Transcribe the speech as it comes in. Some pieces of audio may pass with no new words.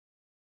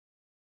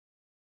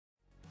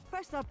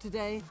First up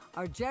today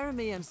are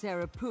Jeremy and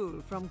Sarah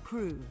Poole from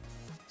Crew.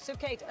 So,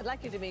 Kate, I'd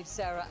like you to meet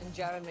Sarah and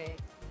Jeremy.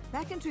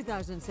 Back in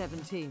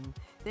 2017,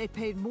 they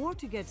paid more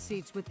to get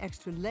seats with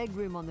extra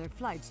legroom on their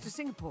flights to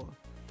Singapore,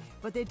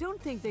 but they don't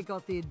think they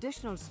got the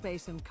additional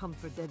space and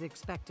comfort they'd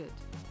expected.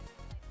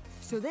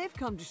 So they've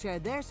come to share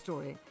their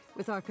story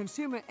with our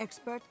consumer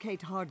expert,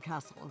 Kate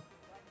Hardcastle.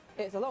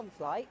 It was a long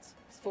flight,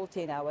 it's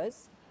 14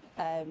 hours.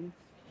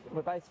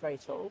 We're both very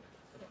tall,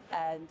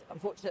 and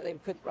unfortunately we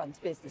couldn't run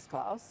to business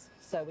class,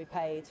 so we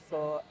paid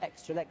for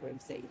extra legroom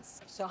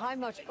seats. So how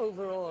much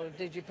overall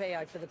did you pay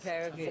out for the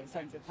pair of you?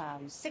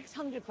 £600.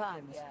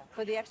 £600 Yeah.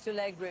 for the extra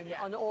legroom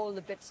on all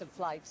the bits of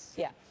flights?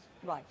 Yeah.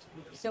 Right.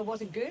 So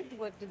was it good?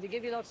 Did they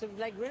give you lots of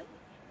legroom?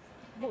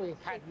 Well, we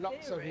had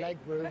lots of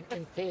legroom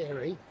in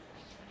theory,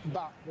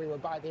 but we were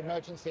by the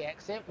emergency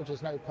exit, which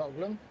was no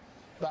problem,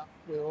 but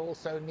we were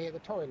also near the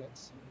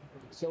toilets.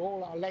 So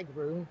all our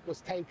legroom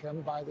was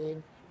taken by the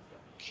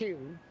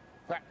queue,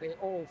 practically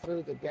all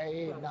through the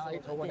day,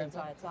 night or whatever, The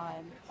entire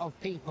time. of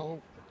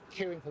people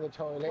queuing for the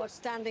toilet. What's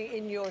standing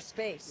in your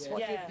space?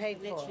 What you paid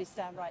for? Literally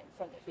stand right in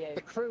front of you.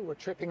 The crew were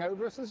tripping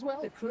over us as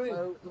well. The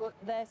crew? Well,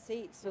 their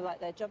seats were like,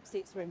 their job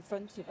seats were in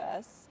front of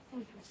us.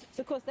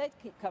 So of course they'd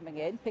keep coming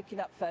in, picking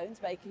up phones,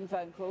 making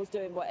phone calls,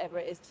 doing whatever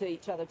it is to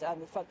each other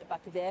down the front and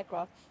back of the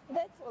aircraft, and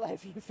they'd fall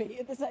over your feet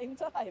at the same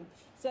time.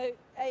 So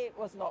it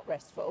was not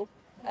restful.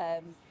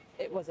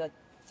 It was a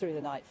through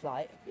the night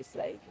flight,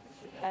 obviously.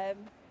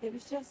 It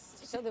was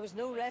just... So there was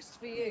no rest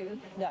for you?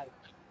 No.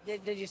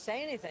 Did you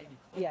say anything?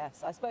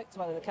 Yes, I spoke to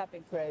one of the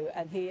cabin crew,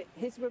 and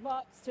his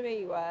remarks to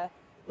me were,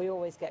 we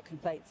always get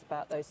complaints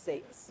about those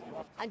seats.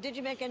 And did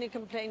you make any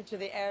complaint to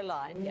the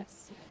airline?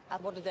 Yes.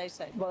 And what did they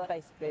say? Well,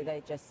 basically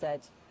they just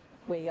said,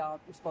 we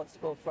aren't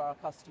responsible for our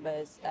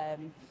customers.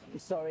 We're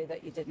sorry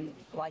that you didn't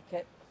like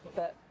it,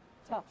 but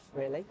tough,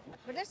 really.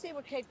 But let's see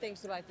what Kate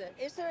thinks about that.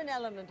 Is there an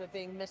element of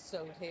being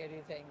missold here, do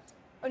you think?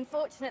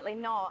 Unfortunately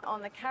not.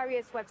 On the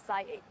carrier's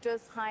website, it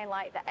does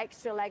highlight that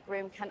extra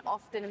legroom can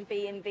often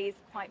be in these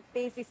quite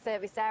busy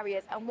service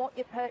areas, and what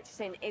you're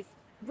purchasing is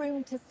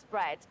room to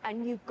spread,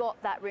 and you've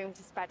got that room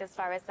to spread as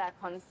far as they're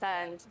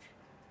concerned.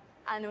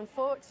 And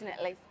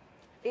unfortunately,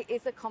 it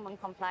is a common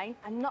complaint.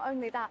 And not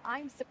only that,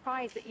 I'm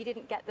surprised that you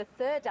didn't get the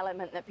third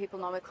element that people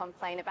normally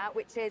complain about,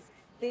 which is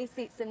these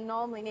seats are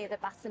normally near the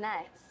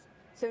bassinets.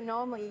 So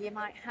normally you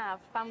might have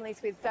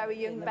families with very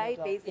young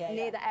babies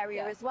near the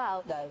area as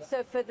well. No.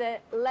 So for the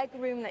leg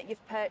room that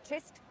you've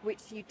purchased, which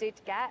you did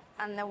get,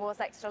 and there was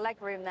extra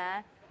leg room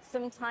there,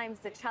 sometimes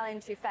the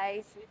challenge you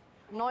face,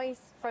 noise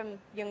from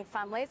young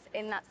families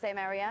in that same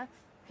area,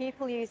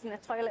 people using the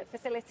toilet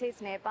facilities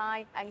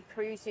nearby, and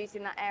crews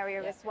using that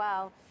area as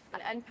well.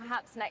 And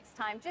perhaps next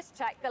time, just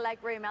check the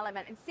legroom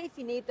element and see if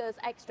you need those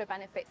extra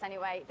benefits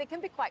anyway. They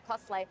can be quite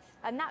costly,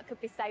 and that could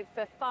be saved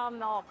for far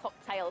more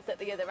cocktails at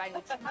the other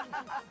end.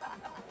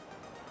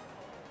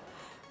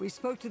 We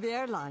spoke to the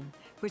airline,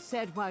 which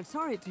said while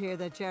sorry to hear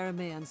that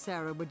Jeremy and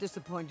Sarah were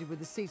disappointed with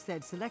the seats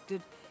they'd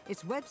selected,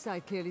 its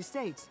website clearly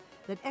states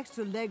that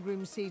extra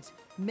legroom seats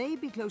may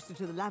be closer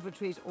to the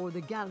lavatories or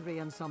the gallery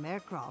on some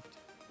aircraft.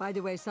 By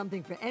the way,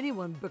 something for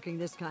anyone booking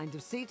this kind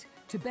of seat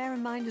to bear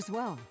in mind as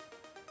well.